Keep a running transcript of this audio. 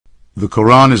The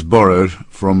Quran is borrowed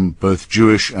from both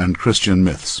Jewish and Christian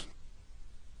myths.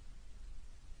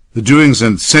 The doings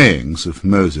and sayings of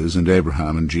Moses and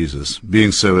Abraham and Jesus,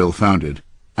 being so ill-founded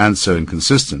and so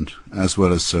inconsistent, as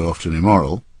well as so often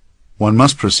immoral, one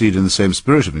must proceed in the same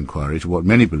spirit of inquiry to what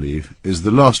many believe is the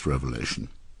last revelation,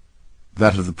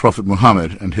 that of the Prophet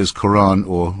Muhammad and his Quran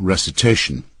or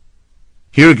recitation.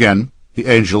 Here again, the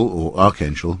angel or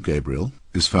archangel, Gabriel,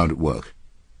 is found at work,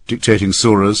 dictating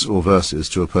surahs or verses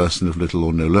to a person of little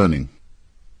or no learning.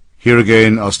 Here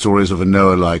again are stories of a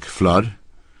Noah-like flood,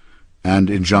 and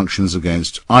injunctions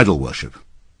against idol worship.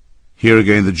 Here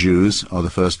again the Jews are the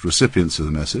first recipients of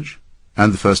the message,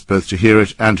 and the first both to hear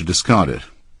it and to discard it.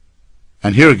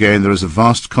 And here again there is a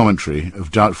vast commentary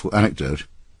of doubtful anecdote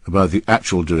about the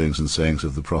actual doings and sayings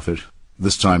of the Prophet,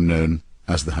 this time known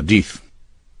as the Hadith.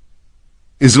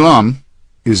 Islam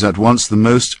is at once the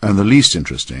most and the least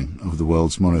interesting of the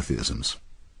world's monotheisms.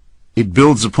 It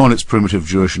builds upon its primitive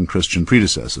Jewish and Christian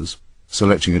predecessors,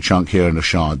 selecting a chunk here and a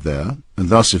shard there, and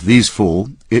thus if these fall,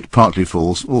 it partly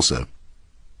falls also.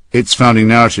 Its founding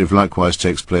narrative likewise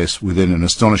takes place within an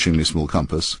astonishingly small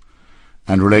compass,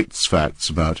 and relates facts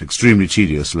about extremely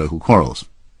tedious local quarrels.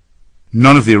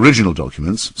 None of the original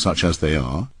documents, such as they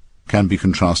are, can be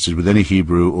contrasted with any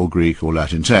Hebrew or Greek or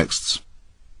Latin texts.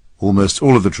 Almost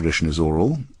all of the tradition is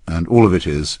oral, and all of it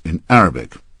is in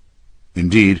Arabic.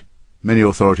 Indeed, many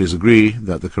authorities agree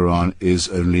that the Quran is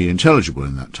only intelligible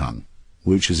in that tongue,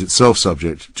 which is itself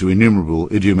subject to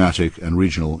innumerable idiomatic and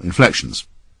regional inflections.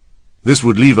 This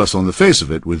would leave us on the face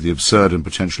of it with the absurd and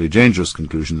potentially dangerous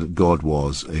conclusion that God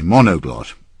was a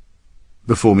monoglot.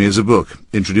 Before me is a book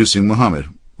introducing Muhammad,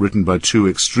 written by two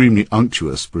extremely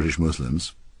unctuous British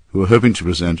Muslims, who are hoping to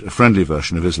present a friendly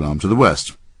version of Islam to the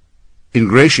West.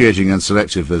 Ingratiating and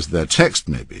selective as their text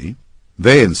may be,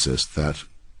 they insist that,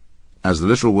 as the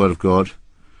literal word of God,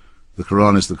 the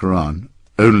Quran is the Quran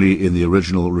only in the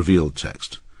original revealed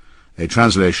text. A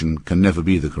translation can never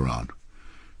be the Quran,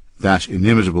 that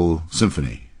inimitable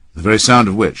symphony, the very sound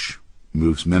of which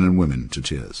moves men and women to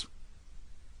tears.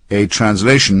 A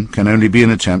translation can only be an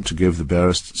attempt to give the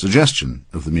barest suggestion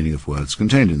of the meaning of words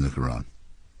contained in the Quran.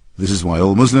 This is why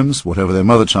all Muslims, whatever their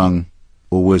mother tongue,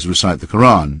 always recite the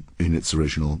Quran in its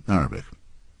original Arabic.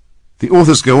 The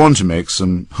authors go on to make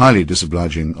some highly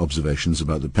disobliging observations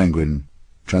about the Penguin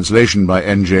translation by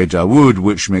N.J. Dawood,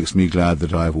 which makes me glad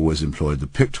that I have always employed the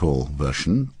Picthall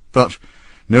version, but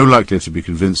no likely to be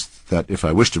convinced that if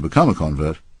I wish to become a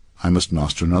convert, I must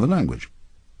master another language.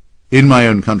 In my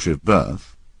own country of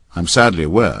birth, I am sadly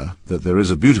aware that there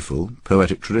is a beautiful,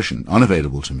 poetic tradition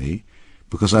unavailable to me,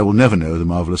 because I will never know the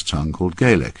marvellous tongue called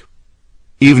Gaelic.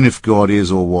 Even if God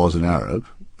is or was an Arab,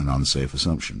 an unsafe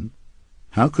assumption,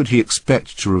 how could he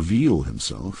expect to reveal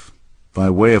himself by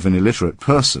way of an illiterate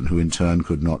person who in turn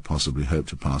could not possibly hope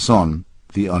to pass on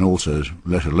the unaltered,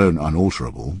 let alone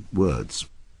unalterable, words?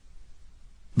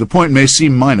 The point may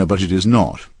seem minor, but it is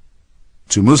not.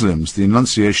 To Muslims, the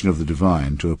enunciation of the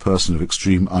divine to a person of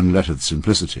extreme unlettered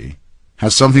simplicity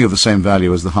has something of the same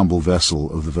value as the humble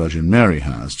vessel of the Virgin Mary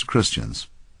has to Christians.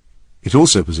 It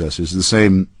also possesses the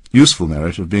same useful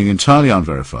merit of being entirely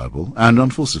unverifiable and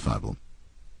unfalsifiable.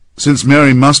 Since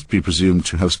Mary must be presumed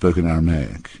to have spoken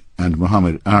Aramaic and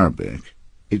Muhammad Arabic,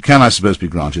 it can, I suppose, be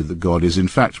granted that God is in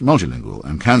fact multilingual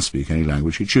and can speak any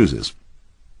language he chooses.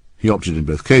 He opted in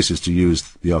both cases to use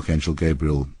the Archangel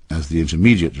Gabriel as the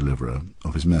intermediate deliverer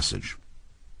of his message.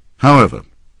 However,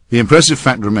 the impressive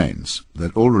fact remains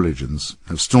that all religions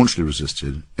have staunchly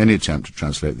resisted any attempt to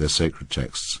translate their sacred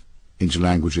texts into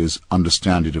languages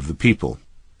understanded of the people,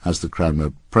 as the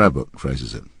Cranmer Prayer Book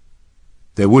phrases it.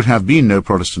 There would have been no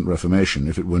Protestant Reformation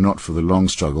if it were not for the long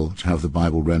struggle to have the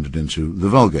Bible rendered into the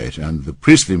Vulgate, and the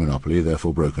priestly monopoly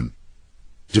therefore broken.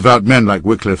 Devout men like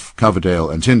Wycliffe,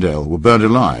 Coverdale, and Tyndale were burned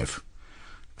alive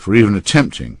for even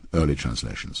attempting early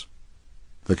translations.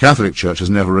 The Catholic Church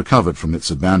has never recovered from its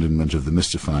abandonment of the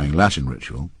mystifying Latin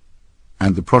ritual,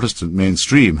 and the Protestant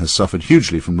mainstream has suffered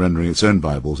hugely from rendering its own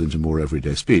Bibles into more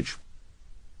everyday speech.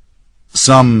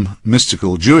 Some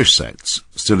mystical Jewish sects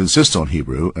still insist on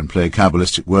Hebrew and play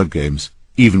Kabbalistic word games,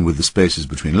 even with the spaces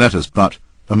between letters, but,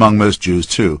 among most Jews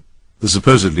too, the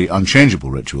supposedly unchangeable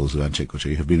rituals of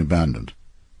antiquity have been abandoned.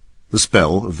 The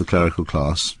spell of the clerical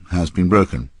class has been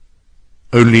broken.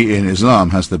 Only in Islam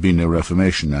has there been no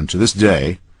reformation, and to this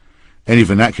day, any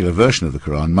vernacular version of the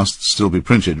Quran must still be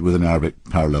printed with an Arabic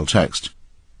parallel text.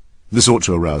 This ought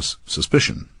to arouse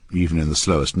suspicion, even in the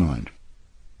slowest mind.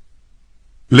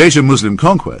 Later Muslim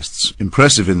conquests,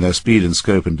 impressive in their speed and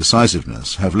scope and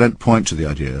decisiveness, have lent point to the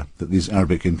idea that these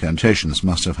Arabic incantations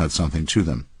must have had something to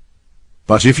them.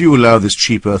 But if you allow this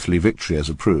cheap earthly victory as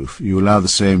a proof, you allow the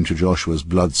same to Joshua's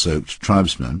blood-soaked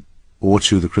tribesmen, or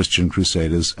to the Christian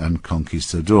crusaders and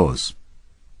conquistadors.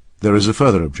 There is a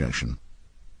further objection.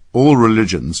 All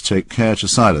religions take care to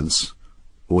silence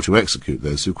or to execute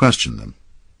those who question them,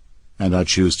 and I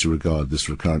choose to regard this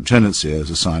recurrent tendency as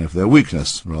a sign of their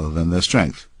weakness rather than their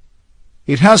strength.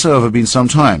 It has, however, been some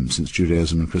time since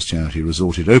Judaism and Christianity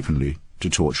resorted openly to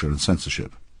torture and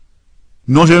censorship.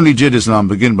 Not only did Islam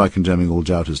begin by condemning all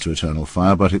doubters to eternal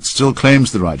fire, but it still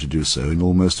claims the right to do so in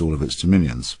almost all of its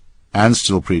dominions, and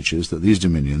still preaches that these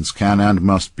dominions can and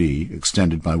must be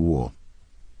extended by war.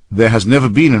 There has never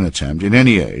been an attempt in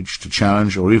any age to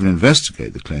challenge or even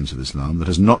investigate the claims of Islam that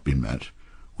has not been met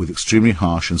with extremely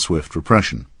harsh and swift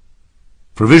repression.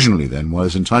 Provisionally, then, one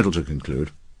is entitled to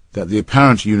conclude that the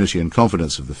apparent unity and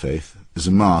confidence of the faith is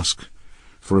a mask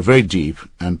for a very deep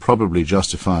and probably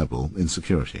justifiable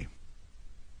insecurity.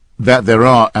 That there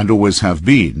are, and always have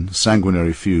been,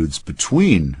 sanguinary feuds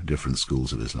between different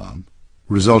schools of Islam,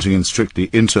 resulting in strictly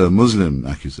inter-Muslim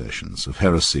accusations of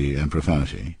heresy and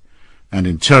profanity, and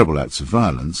in terrible acts of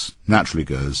violence, naturally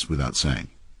goes without saying.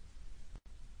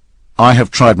 I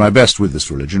have tried my best with this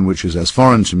religion, which is as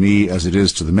foreign to me as it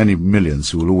is to the many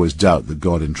millions who will always doubt that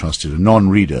God entrusted a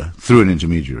non-reader, through an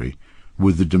intermediary,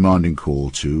 with the demanding call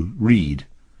to read.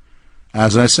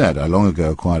 As I said, I long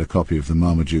ago acquired a copy of the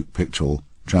Marmaduke Pictorial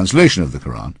translation of the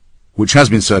Quran, which has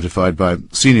been certified by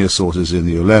senior sources in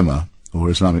the ulema, or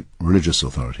Islamic Religious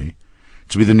Authority,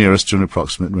 to be the nearest to an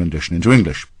approximate rendition into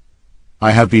English.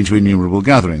 I have been to innumerable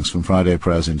gatherings, from Friday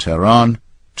prayers in Tehran,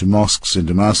 to mosques in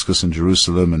Damascus and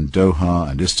Jerusalem and Doha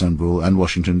and Istanbul and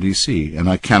Washington, D.C., and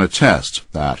I can attest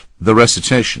that the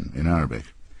recitation in Arabic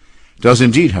does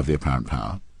indeed have the apparent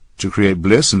power to create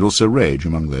bliss and also rage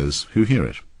among those who hear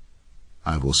it.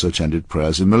 I have also attended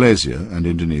prayers in Malaysia and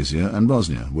Indonesia and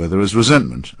Bosnia, where there is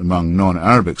resentment among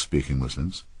non-Arabic-speaking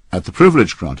Muslims at the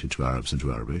privilege granted to Arabs and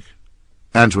to Arabic,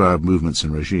 and to Arab movements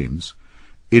and regimes,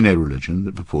 in a religion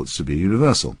that purports to be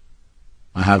universal.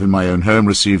 I have in my own home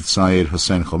received Sayyid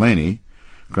Hossein Khomeini,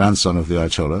 grandson of the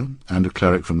Ayatollah, and a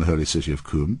cleric from the holy city of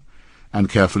Qum, and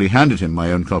carefully handed him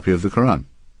my own copy of the Quran.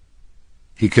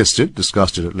 He kissed it,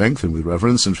 discussed it at length and with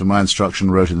reverence, and for my instruction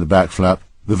wrote in the back flap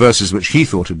the verses which he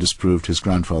thought had disproved his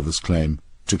grandfather's claim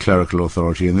to clerical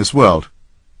authority in this world,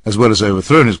 as well as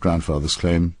overthrown his grandfather's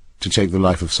claim to take the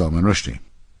life of Salman Rushdie.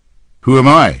 Who am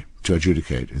I to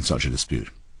adjudicate in such a dispute?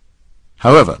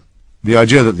 However, the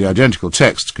idea that the identical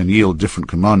text can yield different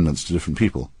commandments to different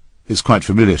people is quite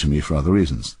familiar to me for other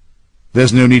reasons.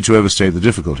 There's no need to overstate the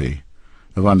difficulty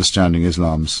of understanding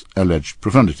Islam's alleged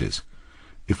profundities.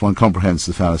 If one comprehends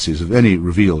the fallacies of any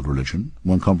revealed religion,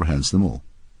 one comprehends them all.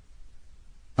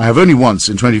 I have only once,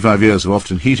 in 25 years of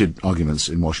often heated arguments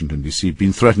in Washington, D.C.,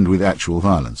 been threatened with actual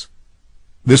violence.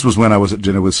 This was when I was at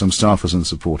dinner with some staffers and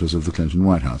supporters of the Clinton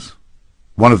White House.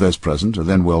 One of those present, a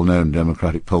then well-known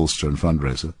Democratic pollster and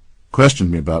fundraiser,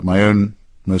 questioned me about my own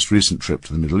most recent trip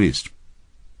to the Middle East.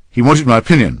 He wanted my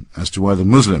opinion as to why the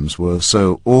Muslims were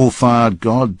so all-fired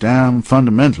goddamn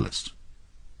fundamentalist.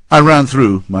 I ran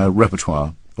through my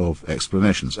repertoire of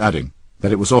explanations, adding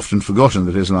that it was often forgotten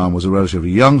that Islam was a relatively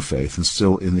young faith and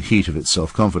still in the heat of its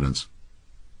self-confidence.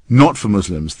 Not for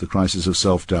Muslims the crisis of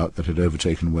self-doubt that had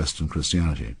overtaken Western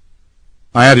Christianity.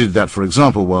 I added that, for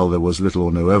example, while there was little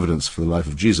or no evidence for the life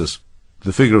of Jesus,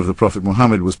 the figure of the Prophet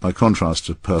Muhammad was by contrast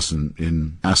a person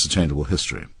in ascertainable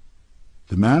history.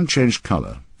 The man changed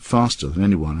colour faster than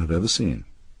anyone had ever seen.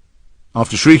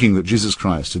 After shrieking that Jesus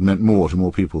Christ had meant more to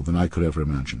more people than I could ever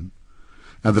imagine,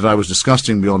 and that I was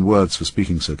disgusting beyond words for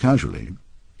speaking so casually,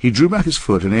 he drew back his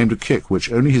foot and aimed a kick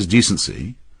which only his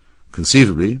decency,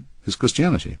 conceivably his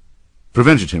Christianity,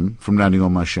 prevented him from landing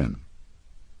on my shin.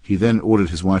 He then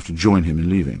ordered his wife to join him in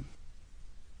leaving.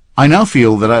 I now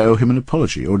feel that I owe him an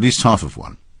apology, or at least half of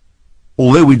one.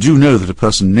 Although we do know that a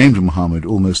person named Muhammad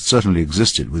almost certainly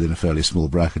existed within a fairly small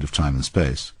bracket of time and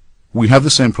space, we have the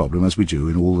same problem as we do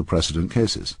in all the precedent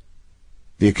cases.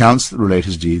 The accounts that relate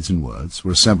his deeds and words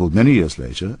were assembled many years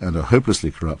later and are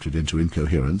hopelessly corrupted into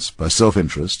incoherence by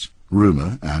self-interest,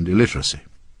 rumour, and illiteracy.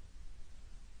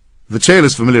 The tale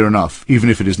is familiar enough, even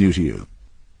if it is new to you.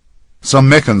 Some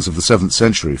Meccans of the 7th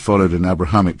century followed an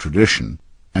Abrahamic tradition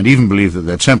and even believed that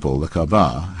their temple, the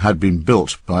Kaaba, had been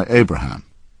built by Abraham.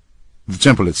 The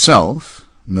temple itself,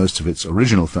 most of its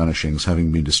original furnishings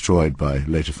having been destroyed by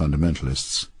later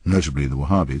fundamentalists, notably the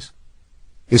Wahhabis,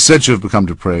 is said to have become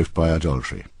depraved by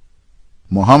idolatry.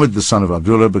 Muhammad, the son of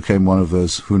Abdullah, became one of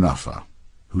those Hunafa,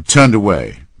 who turned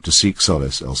away to seek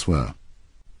solace elsewhere.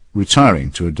 Retiring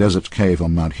to a desert cave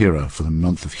on Mount Hira for the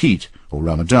month of heat, or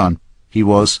Ramadan, he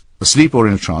was asleep or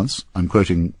in a trance, I'm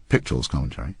quoting Pictorial's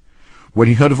commentary, when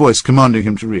he heard a voice commanding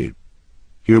him to read.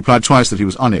 He replied twice that he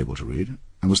was unable to read,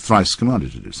 and was thrice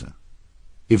commanded to do so.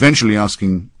 Eventually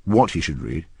asking what he should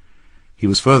read, he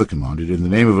was further commanded in the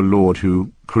name of a Lord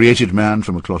who created man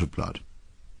from a clot of blood.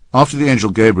 After the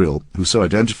angel Gabriel, who so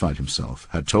identified himself,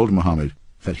 had told Muhammad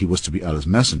that he was to be Allah's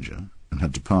messenger, and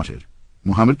had departed,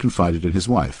 Muhammad confided in his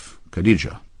wife,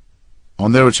 Khadijah.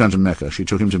 On their return to Mecca, she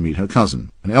took him to meet her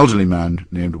cousin, an elderly man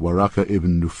named Waraka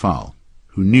ibn Nufal,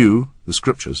 who knew the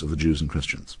scriptures of the Jews and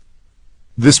Christians.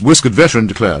 This whiskered veteran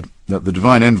declared that the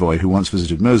divine envoy who once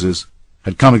visited Moses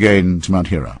had come again to Mount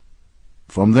Hira.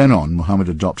 From then on, Muhammad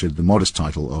adopted the modest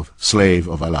title of Slave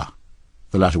of Allah,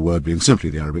 the latter word being simply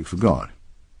the Arabic for God.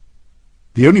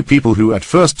 The only people who at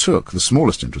first took the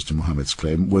smallest interest in Muhammad's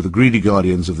claim were the greedy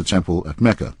guardians of the temple at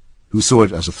Mecca, who saw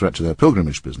it as a threat to their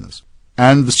pilgrimage business,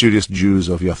 and the studious Jews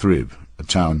of Yathrib, a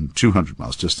town 200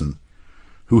 miles distant,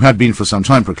 who had been for some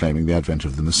time proclaiming the advent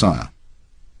of the Messiah.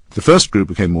 The first group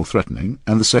became more threatening,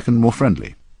 and the second more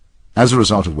friendly, as a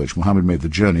result of which Muhammad made the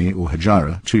journey, or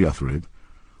Hijrah, to Yathrib,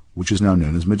 which is now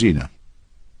known as Medina.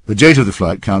 The date of the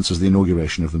flight counts as the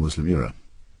inauguration of the Muslim era.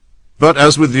 But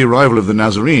as with the arrival of the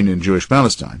Nazarene in Jewish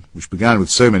Palestine, which began with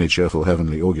so many cheerful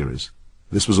heavenly auguries,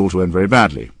 this was all to end very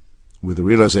badly, with the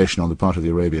realization on the part of the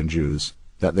Arabian Jews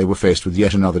that they were faced with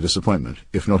yet another disappointment,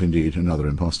 if not indeed another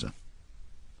impostor.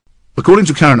 According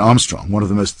to Karen Armstrong, one of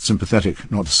the most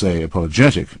sympathetic, not to say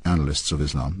apologetic, analysts of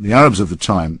Islam, the Arabs of the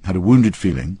time had a wounded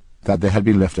feeling that they had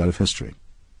been left out of history.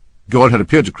 God had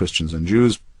appeared to Christians and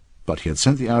Jews, but he had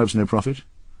sent the Arabs no prophet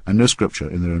and no scripture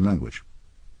in their own language.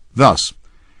 Thus,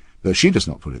 though she does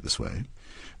not put it this way,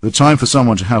 the time for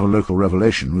someone to have a local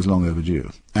revelation was long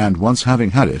overdue, and once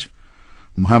having had it,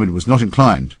 Muhammad was not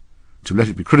inclined to let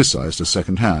it be criticized as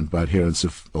second-hand by adherents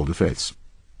of older faiths.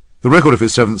 The record of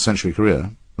his 7th century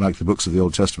career, like the books of the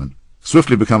Old Testament,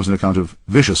 swiftly becomes an account of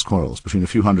vicious quarrels between a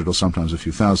few hundred or sometimes a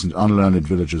few thousand unlearned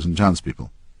villagers and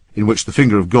townspeople, in which the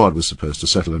finger of God was supposed to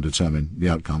settle and determine the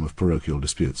outcome of parochial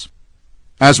disputes.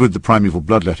 As with the primeval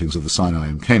bloodlettings of the Sinai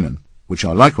and Canaan, which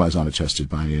are likewise unattested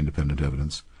by any independent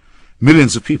evidence,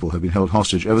 millions of people have been held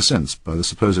hostage ever since by the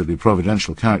supposedly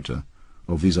providential character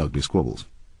of these ugly squabbles.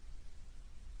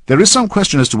 There is some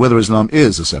question as to whether Islam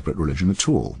is a separate religion at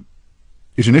all.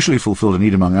 It initially fulfilled a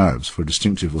need among Arabs for a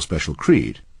distinctive or special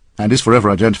creed, and is forever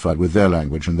identified with their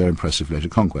language and their impressive later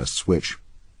conquests, which,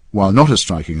 while not as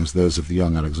striking as those of the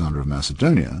young Alexander of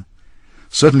Macedonia,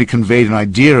 certainly conveyed an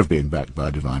idea of being backed by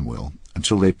a divine will,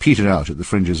 until they petered out at the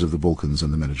fringes of the Balkans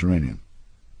and the Mediterranean.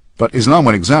 But Islam,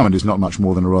 when examined, is not much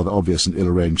more than a rather obvious and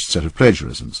ill-arranged set of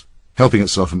plagiarisms, helping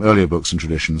itself from earlier books and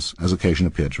traditions as occasion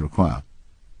appeared to require.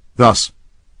 Thus,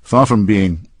 far from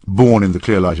being born in the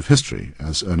clear light of history,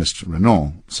 as Ernest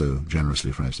Renan so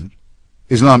generously phrased it,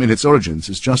 Islam in its origins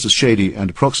is just as shady and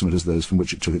approximate as those from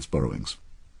which it took its borrowings.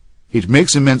 It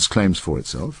makes immense claims for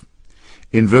itself,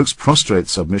 invokes prostrate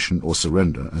submission or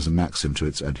surrender as a maxim to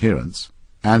its adherents,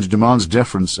 and demands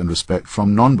deference and respect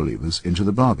from non-believers into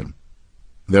the bargain.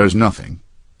 There is nothing,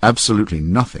 absolutely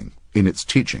nothing, in its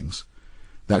teachings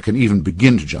that can even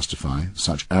begin to justify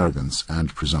such arrogance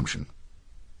and presumption.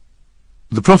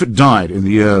 The Prophet died in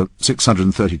the year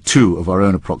 632 of our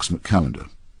own approximate calendar.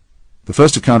 The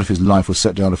first account of his life was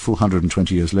set down a full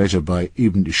 120 years later by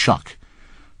Ibn Ishaq,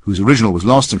 whose original was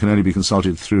lost and can only be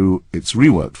consulted through its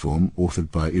reworked form, authored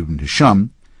by Ibn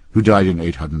Hisham, who died in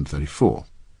 834.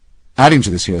 Adding to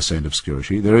this hearsay and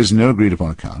obscurity, there is no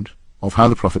agreed-upon account of how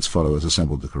the Prophet's followers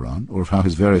assembled the Quran, or of how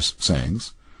his various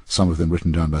sayings, some of them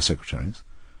written down by secretaries,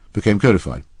 became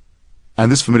codified.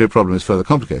 And this familiar problem is further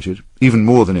complicated, even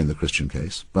more than in the Christian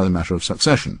case, by the matter of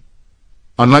succession.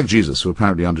 Unlike Jesus, who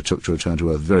apparently undertook to return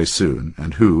to earth very soon,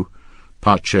 and who,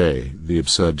 Pache, the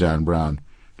absurd Dan Brown,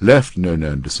 left no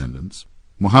known descendants,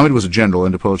 Muhammad was a general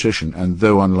and a politician, and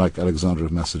though, unlike Alexander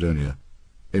of Macedonia,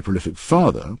 a prolific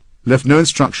father, left no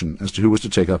instruction as to who was to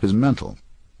take up his mantle.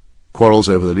 Quarrels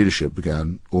over the leadership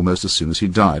began almost as soon as he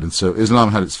died, and so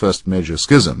Islam had its first major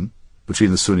schism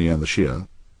between the Sunni and the Shia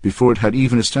before it had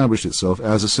even established itself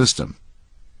as a system.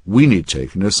 We need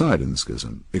take no side in the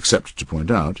schism, except to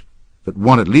point out that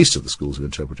one at least of the schools of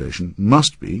interpretation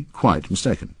must be quite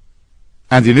mistaken.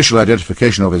 And the initial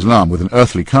identification of Islam with an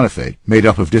earthly caliphate made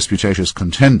up of disputatious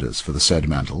contenders for the said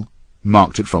mantle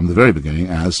marked it from the very beginning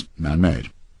as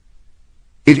man-made.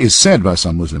 It is said by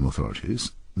some Muslim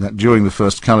authorities that during the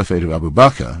first caliphate of Abu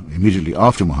Bakr, immediately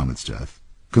after Muhammad's death,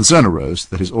 concern arose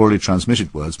that his orally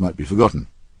transmitted words might be forgotten.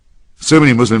 So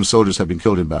many Muslim soldiers had been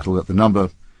killed in battle that the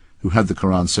number who had the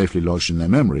Quran safely lodged in their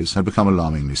memories had become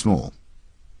alarmingly small.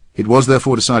 It was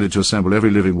therefore decided to assemble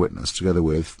every living witness, together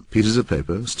with pieces of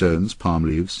paper, stones, palm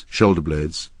leaves, shoulder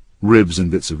blades, ribs and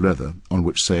bits of leather on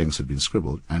which sayings had been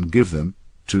scribbled, and give them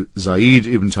to Zayd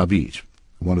ibn Thabit,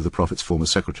 one of the Prophet's former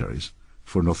secretaries,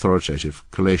 for an authoritative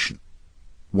collation.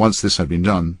 Once this had been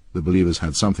done, the believers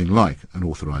had something like an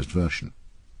authorized version.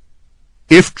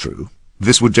 If true,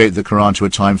 this would date the Quran to a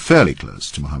time fairly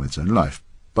close to Muhammad's own life,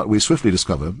 but we swiftly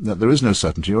discover that there is no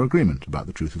certainty or agreement about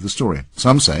the truth of the story.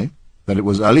 Some say that it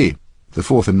was Ali, the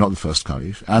fourth and not the first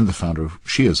caliph, and the founder of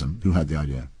Shi'ism, who had the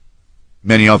idea.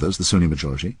 Many others, the Sunni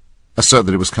majority, assert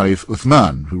that it was Caliph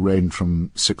Uthman, who reigned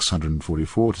from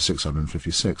 644 to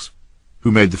 656,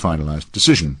 who made the finalized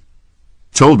decision.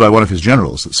 Told by one of his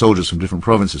generals that soldiers from different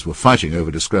provinces were fighting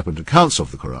over discrepant accounts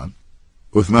of the Quran,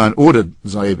 Uthman ordered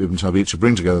Zayd ibn Thabit to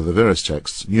bring together the various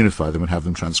texts, unify them, and have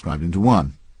them transcribed into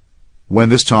one. When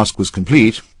this task was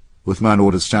complete, Uthman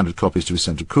ordered standard copies to be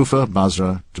sent to Kufa,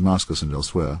 Basra, Damascus, and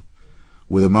elsewhere,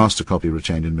 with a master copy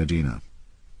retained in Medina.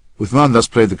 Uthman thus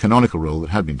played the canonical role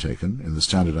that had been taken in the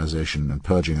standardization and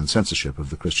purging and censorship of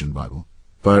the Christian Bible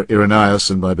by Irenaeus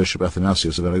and by Bishop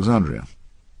Athanasius of Alexandria.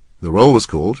 The roll was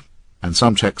called, and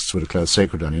some texts were declared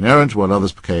sacred and inerrant, while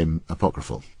others became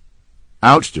apocryphal.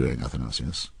 Outdoing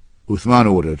Athanasius,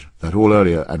 Uthman ordered that all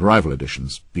earlier and rival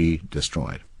editions be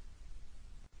destroyed.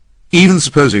 Even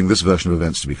supposing this version of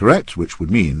events to be correct, which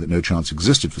would mean that no chance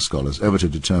existed for scholars ever to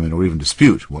determine or even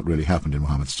dispute what really happened in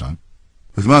Muhammad's time,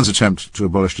 Uthman's attempt to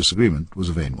abolish disagreement was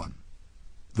a vain one.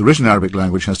 The written Arabic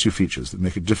language has two features that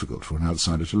make it difficult for an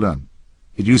outsider to learn.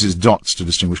 It uses dots to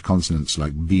distinguish consonants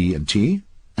like B and T,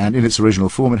 and in its original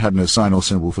form it had no sign or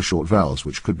symbol for short vowels,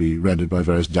 which could be rendered by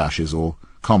various dashes or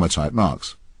comma-type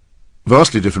marks.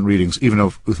 Vastly different readings, even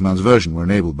of Uthman's version, were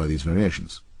enabled by these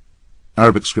variations.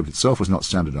 Arabic script itself was not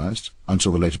standardized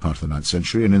until the later part of the 9th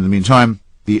century, and in the meantime,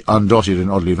 the undotted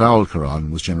and oddly voweled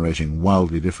Quran was generating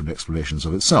wildly different explanations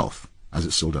of itself, as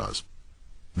it still does.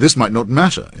 This might not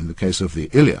matter in the case of the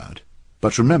Iliad,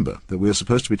 but remember that we are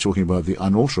supposed to be talking about the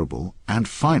unalterable and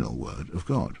final word of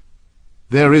God.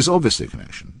 There is obviously a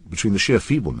connection between the sheer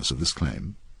feebleness of this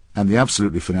claim and the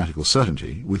absolutely fanatical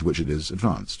certainty with which it is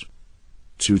advanced.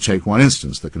 To take one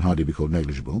instance that can hardly be called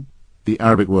negligible, the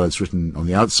Arabic words written on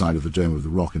the outside of the Dome of the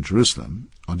Rock in Jerusalem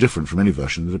are different from any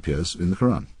version that appears in the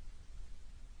Quran.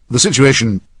 The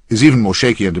situation is even more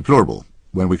shaky and deplorable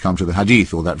when we come to the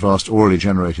Hadith, or that vast orally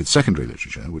generated secondary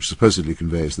literature which supposedly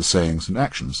conveys the sayings and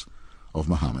actions of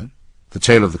Muhammad, the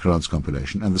tale of the Quran's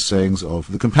compilation, and the sayings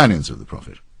of the companions of the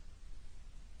Prophet.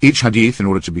 Each Hadith, in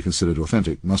order to be considered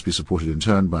authentic, must be supported in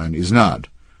turn by an isnad,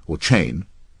 or chain,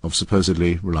 of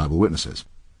supposedly reliable witnesses.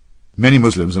 Many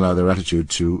Muslims allow their attitude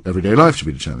to everyday life to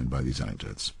be determined by these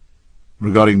anecdotes.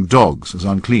 Regarding dogs as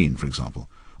unclean, for example,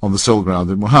 on the sole ground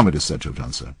that Muhammad is said to have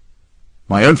done so.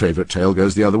 My own favourite tale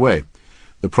goes the other way.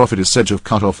 The Prophet is said to have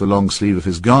cut off the long sleeve of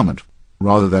his garment,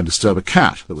 rather than disturb a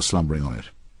cat that was slumbering on it.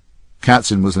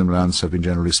 Cats in Muslim lands have been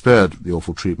generally spared the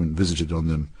awful treatment visited on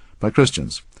them by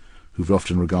Christians, who've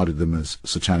often regarded them as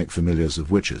satanic familiars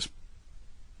of witches.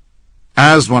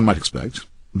 As one might expect,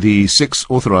 the 6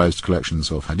 authorized collections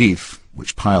of hadith,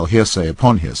 which pile hearsay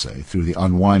upon hearsay through the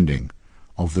unwinding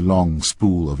of the long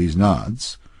spool of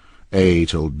isnads, A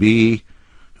told B,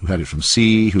 who had it from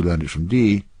C, who learned it from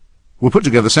D, were put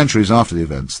together centuries after the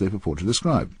events they purport to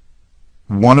describe.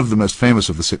 One of the most famous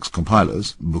of the 6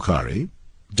 compilers, Bukhari,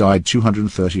 died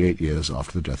 238 years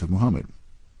after the death of Muhammad.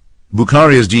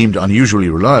 Bukhari is deemed unusually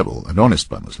reliable and honest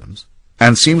by Muslims,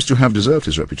 and seems to have deserved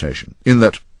his reputation, in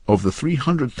that of the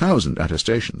 300,000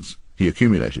 attestations he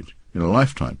accumulated in a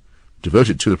lifetime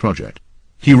devoted to the project,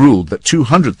 he ruled that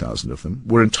 200,000 of them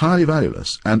were entirely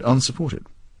valueless and unsupported.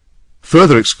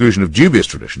 Further exclusion of dubious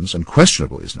traditions and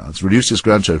questionable isnads reduced his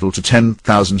grand total to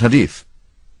 10,000 hadith.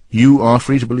 You are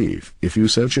free to believe, if you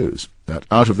so choose, that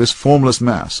out of this formless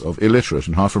mass of illiterate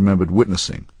and half-remembered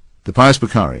witnessing, the pious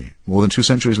Bukhari, more than 2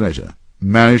 centuries later,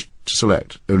 managed to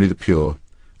select only the pure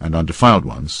and undefiled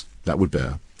ones that would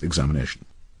bear examination.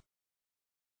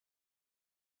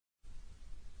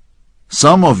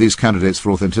 Some of these candidates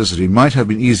for authenticity might have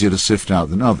been easier to sift out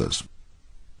than others.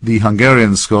 The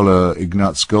Hungarian scholar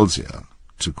Ignác Goldziher,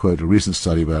 to quote a recent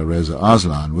study by Reza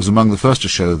Arslan, was among the first to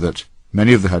show that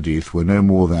many of the hadith were no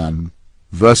more than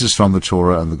verses from the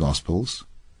Torah and the Gospels,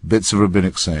 bits of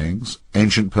rabbinic sayings,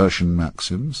 ancient Persian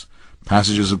maxims,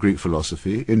 passages of Greek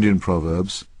philosophy, Indian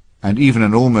proverbs, and even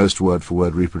an almost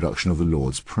word-for-word reproduction of the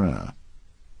Lord's Prayer.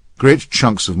 Great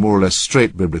chunks of more or less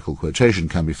straight biblical quotation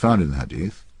can be found in the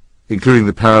hadith, including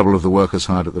the parable of the workers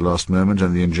hired at the last moment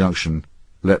and the injunction,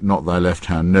 "Let not thy left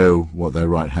hand know what thy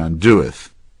right hand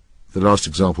doeth," the last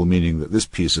example meaning that this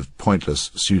piece of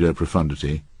pointless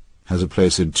pseudo-profundity has a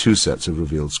place in 2 sets of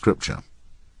revealed scripture.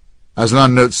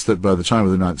 Aslan notes that by the time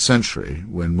of the 9th century,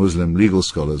 when Muslim legal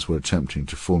scholars were attempting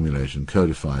to formulate and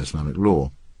codify Islamic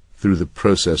law through the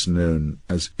process known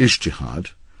as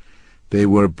ijtihad, they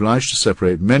were obliged to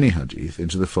separate many hadith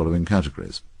into the following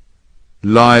categories: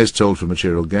 lies told for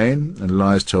material gain and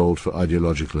lies told for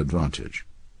ideological advantage.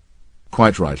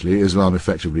 Quite rightly, Islam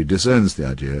effectively disowns the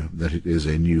idea that it is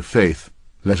a new faith,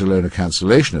 let alone a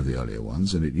cancellation of the earlier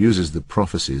ones, and it uses the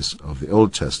prophecies of the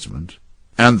Old Testament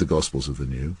and the Gospels of the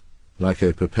New like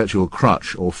a perpetual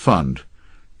crutch or fund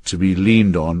to be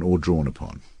leaned on or drawn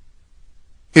upon.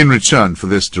 In return for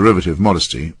this derivative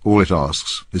modesty, all it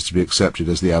asks is to be accepted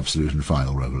as the absolute and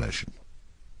final revelation.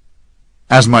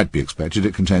 As might be expected,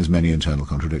 it contains many internal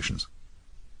contradictions.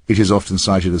 It is often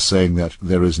cited as saying that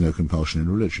there is no compulsion in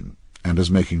religion, and as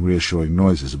making reassuring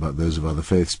noises about those of other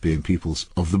faiths being peoples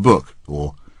of the book,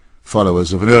 or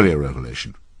followers of an earlier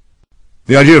revelation.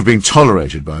 The idea of being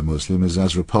tolerated by a Muslim is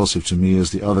as repulsive to me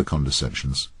as the other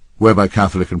condescensions, whereby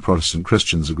Catholic and Protestant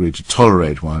Christians agreed to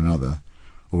tolerate one another,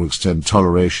 or extend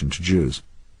toleration to Jews.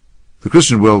 The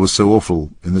Christian world was so awful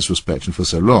in this respect and for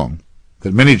so long,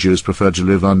 that many Jews preferred to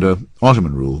live under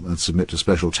Ottoman rule and submit to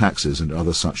special taxes and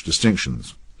other such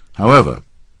distinctions. However,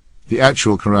 the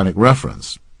actual Quranic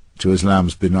reference to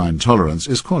Islam's benign tolerance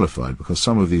is qualified because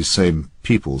some of these same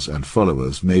peoples and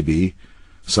followers may be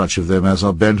such of them as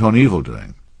are bent on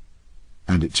evil-doing,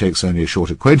 and it takes only a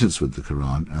short acquaintance with the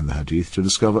Quran and the Hadith to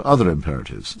discover other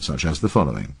imperatives, such as the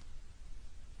following: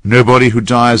 nobody who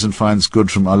dies and finds good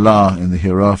from Allah in the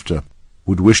hereafter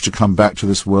would wish to come back to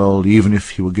this world even if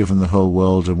he were given the whole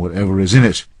world and whatever is in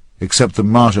it, except the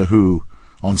martyr who,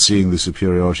 on seeing the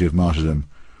superiority of martyrdom,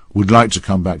 would like to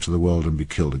come back to the world and be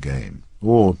killed again.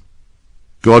 Or,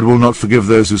 God will not forgive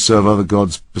those who serve other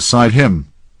gods beside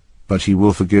him, but he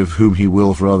will forgive whom he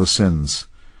will for other sins.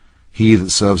 He that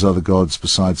serves other gods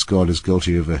besides God is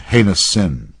guilty of a heinous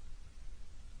sin.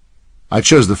 I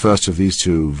chose the first of these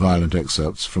two violent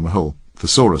excerpts from a whole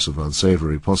thesaurus of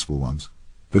unsavoury possible ones,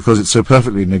 because it so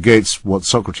perfectly negates what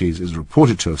Socrates is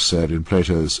reported to have said in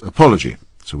Plato's Apology,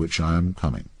 to which I am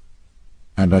coming.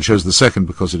 And I chose the second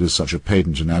because it is such a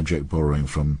patent and abject borrowing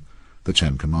from the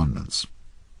Ten Commandments.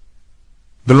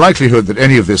 The likelihood that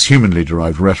any of this humanly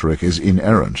derived rhetoric is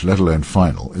inerrant, let alone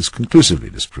final, is conclusively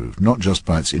disproved, not just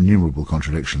by its innumerable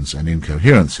contradictions and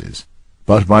incoherencies,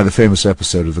 but by the famous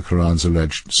episode of the Quran's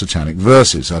alleged satanic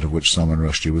verses, out of which Salman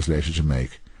Rushdie was later to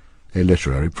make a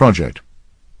literary project.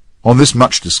 On this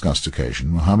much-discussed occasion,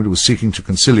 Muhammad was seeking to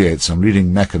conciliate some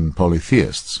leading Meccan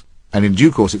polytheists, and in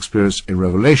due course experienced a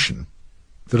revelation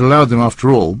that allowed them, after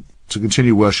all, to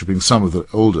continue worshipping some of the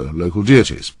older local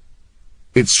deities.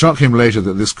 It struck him later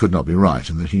that this could not be right,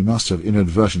 and that he must have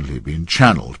inadvertently been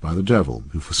channeled by the devil,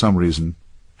 who for some reason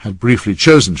had briefly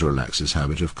chosen to relax his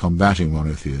habit of combating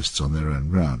monotheists on their own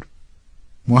ground.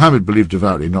 Muhammad believed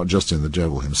devoutly not just in the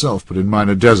devil himself, but in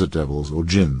minor desert devils or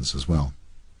jinns as well.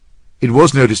 It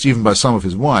was noticed even by some of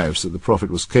his wives that the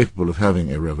Prophet was capable of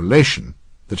having a revelation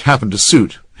that happened to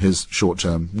suit his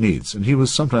short-term needs, and he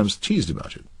was sometimes teased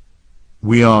about it.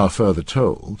 We are further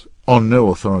told, on no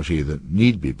authority that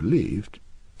need be believed,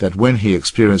 that when he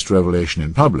experienced revelation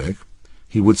in public,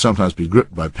 he would sometimes be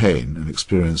gripped by pain and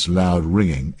experience loud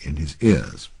ringing in his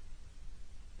ears.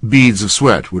 Beads of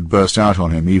sweat would burst out on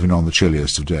him even on the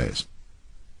chilliest of days.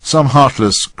 Some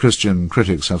heartless Christian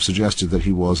critics have suggested that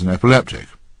he was an epileptic,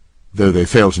 though they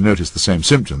fail to notice the same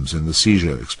symptoms in the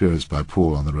seizure experienced by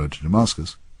Paul on the road to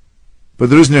Damascus. But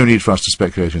there is no need for us to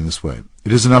speculate in this way.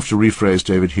 It is enough to rephrase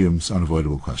David Hume's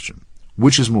unavoidable question.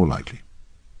 Which is more likely?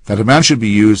 That a man should be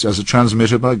used as a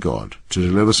transmitter by God to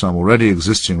deliver some already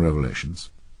existing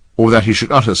revelations, or that he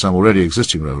should utter some already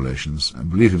existing revelations and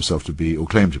believe himself to be, or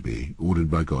claim to be, ordered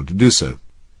by God to do so.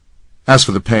 As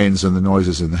for the pains and the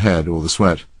noises in the head or the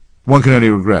sweat, one can only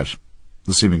regret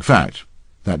the seeming fact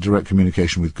that direct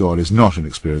communication with God is not an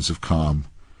experience of calm,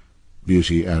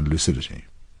 beauty, and lucidity.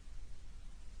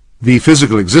 The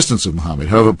physical existence of Muhammad,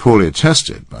 however poorly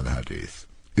attested by the Hadith,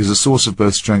 is a source of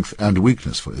both strength and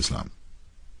weakness for Islam.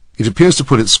 It appears to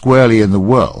put it squarely in the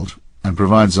world, and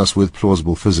provides us with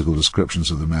plausible physical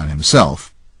descriptions of the man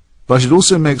himself, but it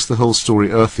also makes the whole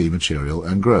story earthy, material,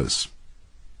 and gross.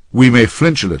 We may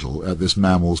flinch a little at this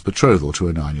mammal's betrothal to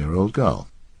a 9-year-old girl,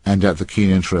 and at the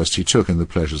keen interest he took in the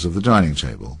pleasures of the dining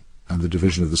table, and the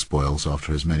division of the spoils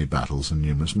after his many battles and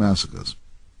numerous massacres.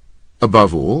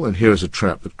 Above all, and here is a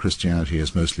trap that Christianity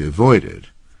has mostly avoided,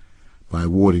 by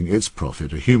awarding its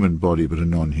prophet a human body but a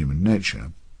non-human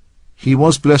nature, he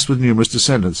was blessed with numerous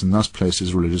descendants and thus placed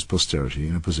his religious posterity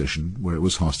in a position where it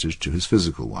was hostage to his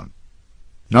physical one.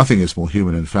 Nothing is more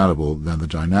human and fallible than the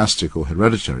dynastic or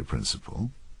hereditary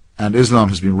principle, and Islam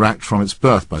has been racked from its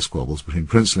birth by squabbles between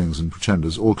princelings and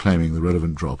pretenders, all claiming the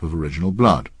relevant drop of original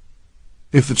blood.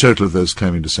 If the total of those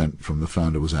claiming descent from the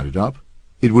founder was added up,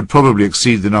 it would probably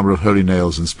exceed the number of holy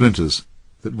nails and splinters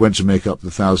that went to make up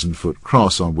the 1,000-foot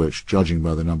cross on which, judging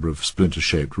by the number of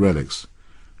splinter-shaped relics,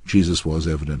 Jesus was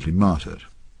evidently martyred.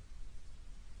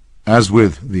 As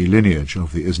with the lineage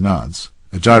of the Isnads,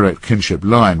 a direct kinship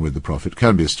line with the Prophet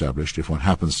can be established if one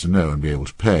happens to know and be able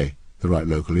to pay the right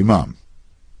local imam.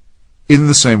 In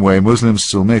the same way, Muslims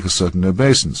still make a certain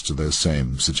obeisance to those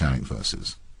same satanic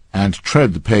verses, and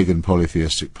tread the pagan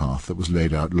polytheistic path that was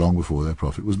laid out long before their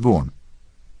Prophet was born.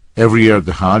 Every year at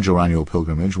the Hajj, or annual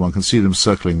pilgrimage, one can see them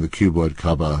circling the cuboid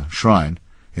Kaaba shrine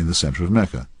in the centre of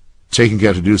Mecca, taking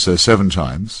care to do so 7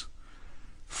 times,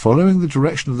 following the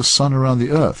direction of the sun around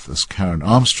the earth, as Karen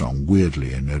Armstrong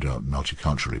weirdly and no doubt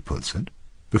multiculturally puts it,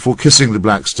 before kissing the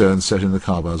black stone set in the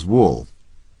Kaaba's wall.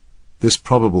 This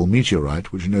probable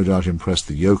meteorite, which no doubt impressed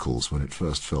the yokels when it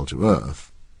first fell to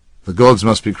earth, the gods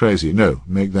must be crazy, no,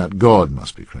 make that God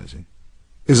must be crazy,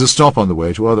 is a stop on the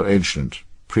way to other ancient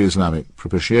pre-Islamic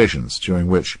propitiations, during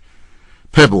which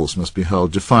pebbles must be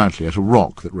hurled defiantly at a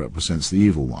rock that represents the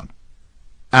evil one.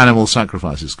 Animal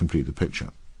sacrifices complete the picture.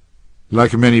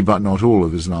 Like many but not all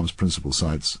of Islam's principal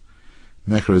sites,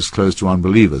 Mecca is closed to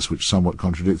unbelievers, which somewhat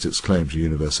contradicts its claim to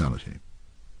universality.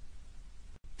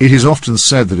 It is often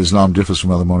said that Islam differs from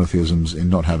other monotheisms in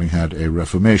not having had a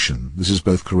reformation. This is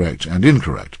both correct and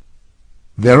incorrect.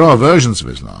 There are versions of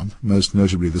Islam, most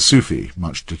notably the Sufi,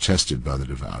 much detested by the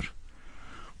devout,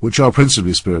 which are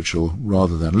principally spiritual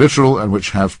rather than literal, and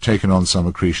which have taken on some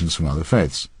accretions from other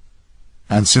faiths.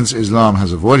 And since Islam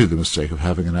has avoided the mistake of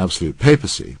having an absolute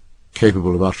papacy,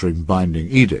 capable of uttering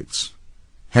binding edicts,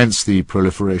 hence the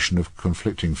proliferation of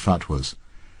conflicting fatwas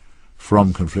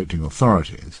from conflicting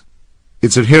authorities,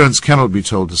 its adherents cannot be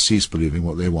told to cease believing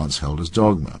what they once held as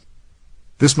dogma.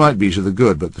 This might be to the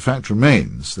good, but the fact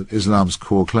remains that Islam's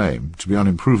core claim, to be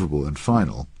unimprovable and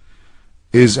final,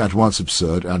 is at once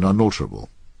absurd and unalterable.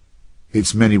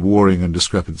 Its many warring and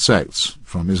discrepant sects,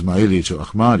 from Ismaili to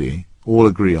Ahmadi, all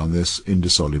agree on this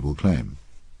indissoluble claim.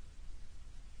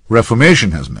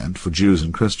 Reformation has meant, for Jews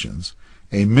and Christians,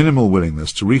 a minimal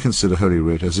willingness to reconsider Holy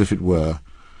Writ as if it were,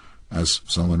 as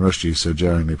Salman Rushdie so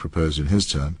daringly proposed in his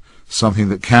turn, something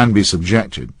that can be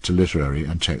subjected to literary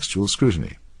and textual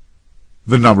scrutiny.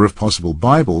 The number of possible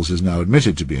Bibles is now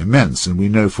admitted to be immense, and we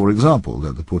know, for example,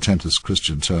 that the portentous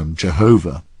Christian term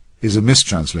Jehovah is a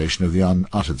mistranslation of the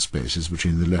unuttered spaces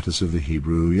between the letters of the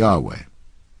Hebrew Yahweh.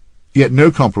 Yet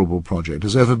no comparable project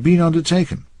has ever been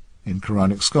undertaken in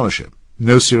Quranic scholarship.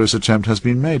 No serious attempt has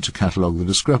been made to catalogue the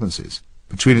discrepancies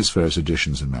between its various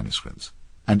editions and manuscripts,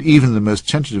 and even the most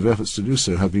tentative efforts to do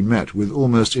so have been met with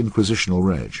almost inquisitional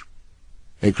rage.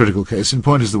 A critical case in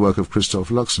point is the work of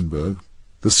Christoph Luxemburg,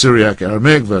 the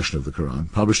Syriac-Aramaic version of the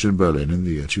Quran, published in Berlin in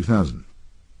the year 2000.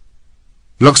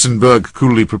 Luxemburg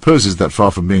coolly proposes that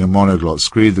far from being a monoglot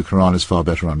screed, the Quran is far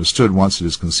better understood once it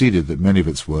is conceded that many of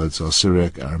its words are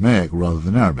Syriac-Aramaic rather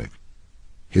than Arabic.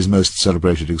 His most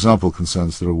celebrated example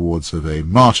concerns the rewards of a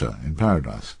martyr in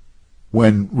paradise.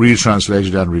 When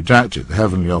retranslated and redacted, the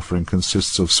heavenly offering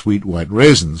consists of sweet white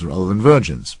raisins rather than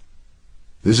virgins.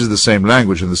 This is the same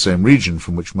language and the same region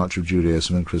from which much of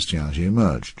Judaism and Christianity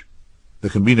emerged. There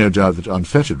can be no doubt that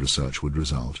unfettered research would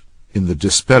result in the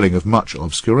dispelling of much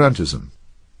obscurantism.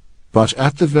 But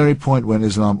at the very point when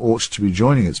Islam ought to be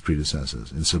joining its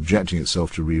predecessors in subjecting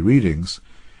itself to rereadings,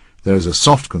 there is a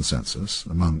soft consensus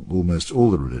among almost all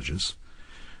the religious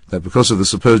that because of the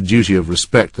supposed duty of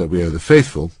respect that we owe the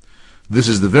faithful, this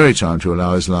is the very time to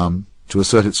allow Islam to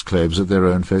assert its claims at their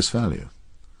own face value.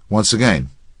 Once again,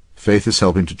 faith is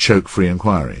helping to choke free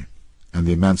inquiry and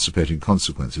the emancipating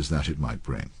consequences that it might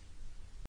bring.